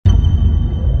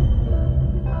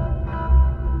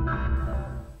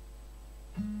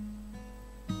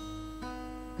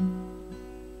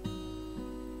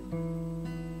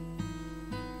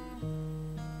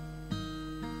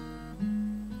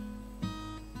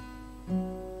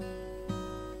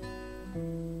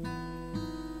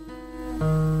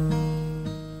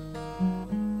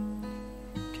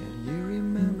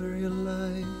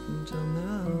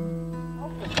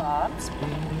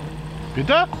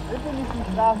Bitte? Sind wir nicht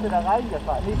die Straße da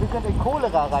reingefahren? Nee, wir sind in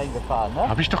Cholera reingefahren, ne?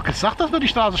 Habe ich doch gesagt, dass wir die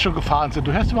Straße schon gefahren sind.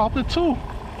 Du hörst überhaupt nicht zu.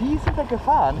 Die sind wir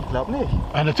gefahren? Ich glaube nicht.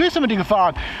 Ja, natürlich sind wir die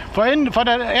gefahren. Vorhin, vor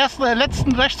der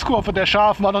letzten Rechtskurve der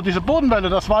Schafen war noch diese Bodenwelle.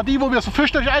 Das war die, wo wir so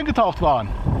fürchterlich eingetaucht waren.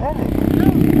 Ehrlich?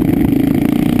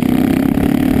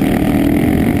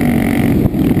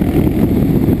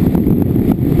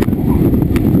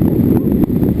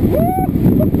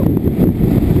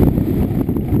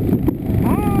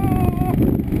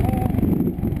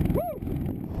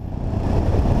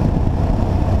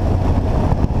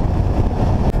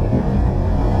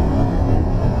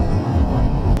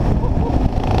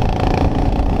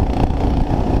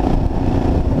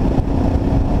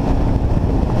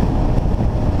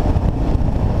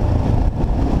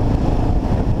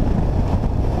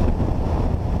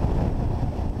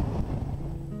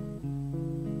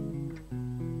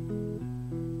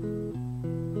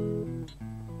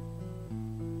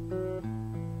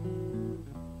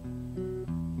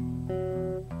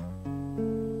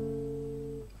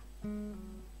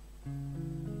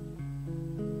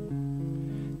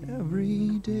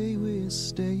 Every day we're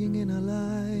staying in our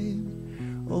life,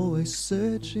 always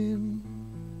searching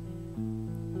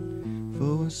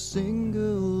for a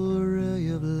single ray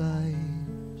of light.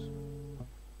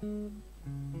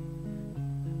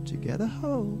 Together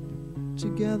hope,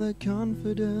 together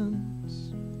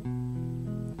confidence,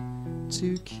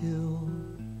 to kill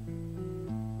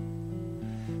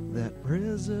that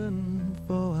prison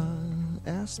for our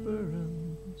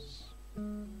aspirants.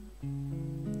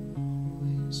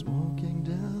 Always walking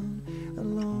down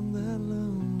along that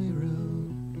lonely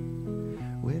road,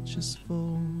 which is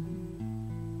full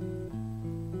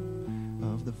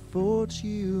of the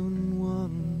fortune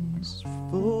once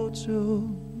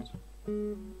foretold.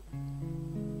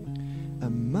 A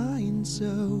mind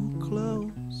so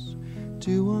close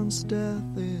to one's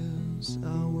death is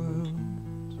our world,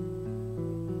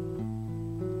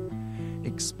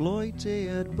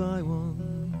 exploited by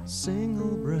one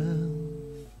single breath.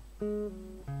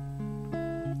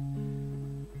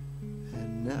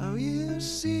 And now you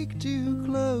seek to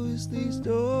close these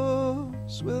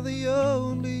doors with the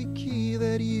only key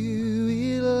that you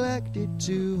elected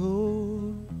to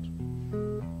hold.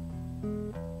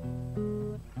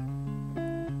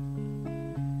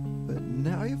 But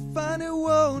now you find it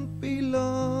won't be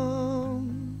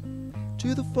long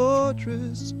to the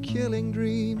fortress, killing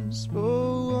dreams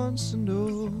for once and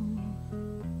all.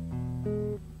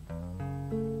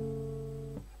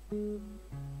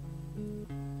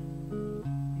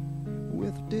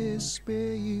 With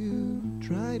despair you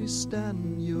try to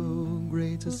stand your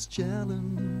greatest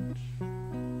challenge.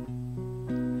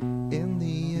 In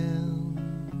the end,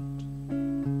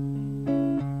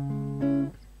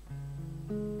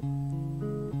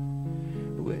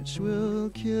 which will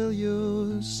kill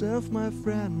yourself, my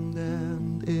friend,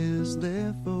 and is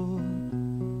therefore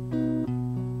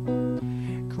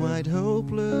quite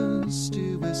hopeless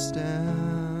to withstand.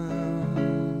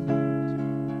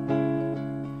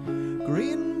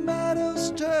 Green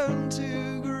meadows turn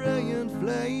to grey and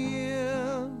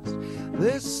flames.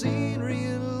 The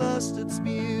scenery lost its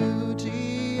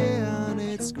beauty and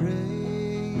its grace.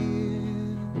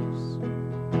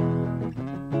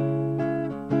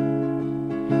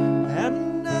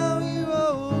 And now you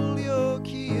hold your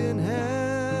key in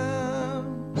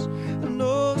hands. An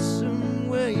awesome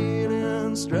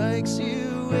waiting strikes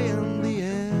you in the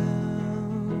end.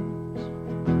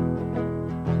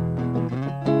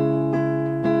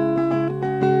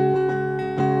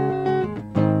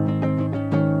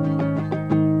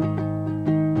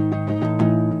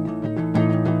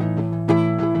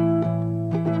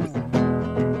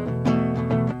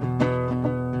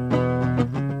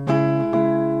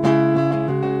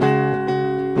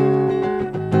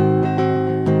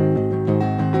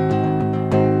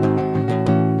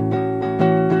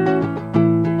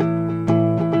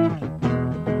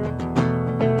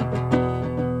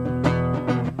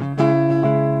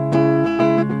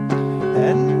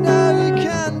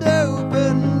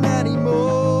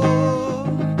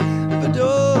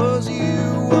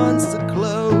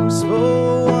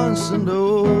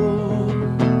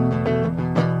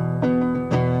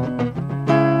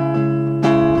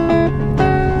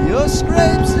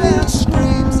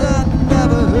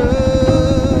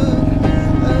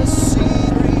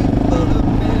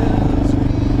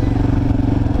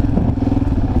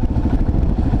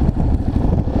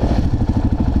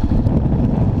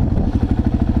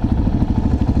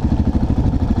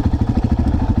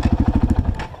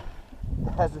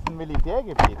 Das ist ein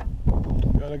Militärgebiet.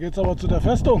 Ja, da geht's aber zu der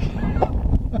Festung. Ja,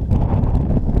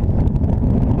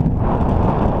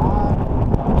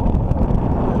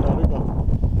 darüber.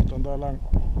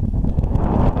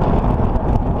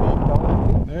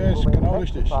 Nee, ist wo wir genau jetzt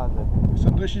richtig. gefahren sind. Wir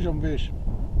sind richtig am Weg.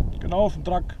 Genau auf dem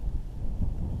Track.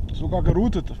 Sogar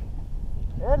geroutet.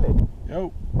 Ehrlich?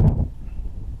 Jo.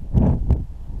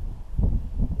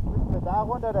 Müssen wir da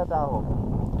runter oder da hoch?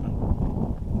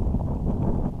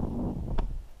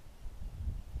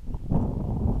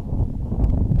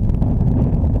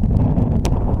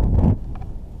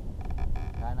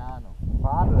 Keine Ahnung.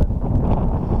 Fahren oder nicht?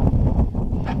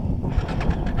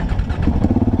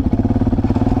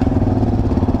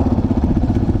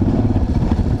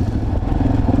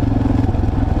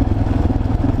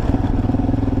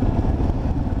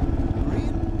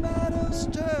 Green meadows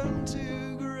turn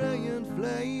to grey and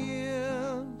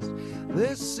flames.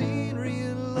 The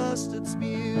scenery lost its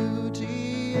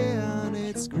beauty and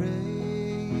its grace.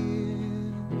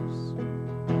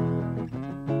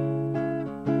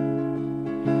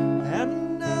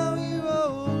 And now you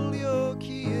hold your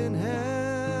key in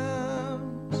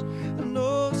hands. An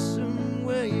awesome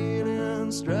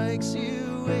waiting strikes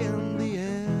you in the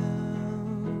end.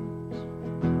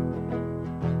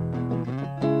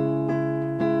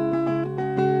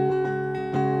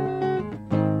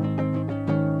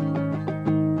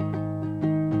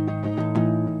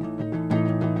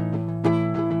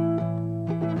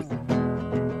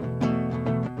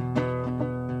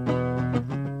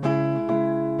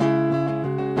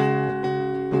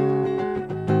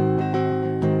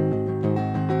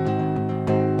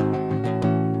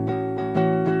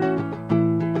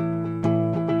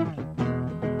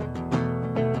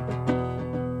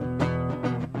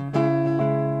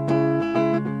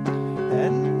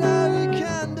 And now you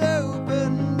can't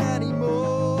open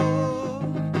anymore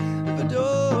the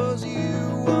doors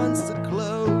you once to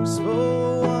close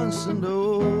for once and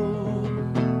all.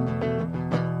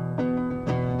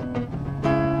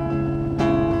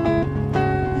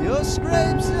 Your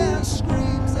scrapes and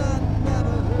screams I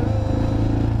never heard.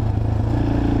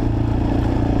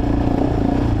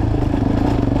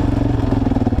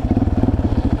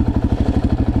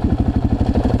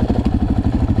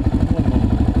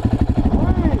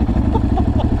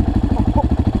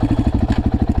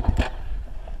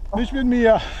 Nicht mit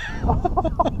mir.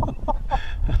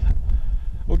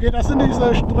 Okay, das sind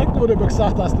diese Strecken, wo du mir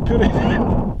gesagt hast, die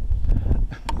Pyrena.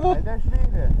 Alter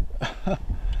Schwede.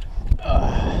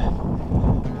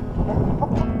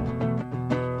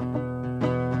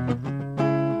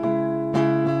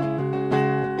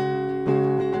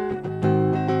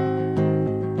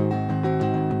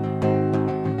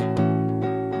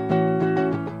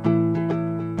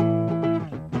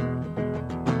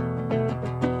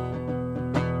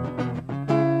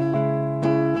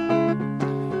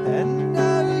 And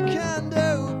now you can't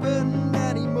open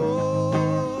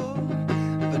anymore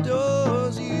the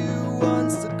doors you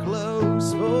once to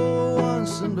close for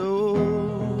once and all.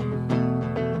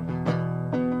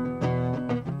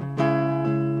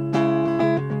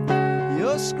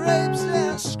 Your scrapes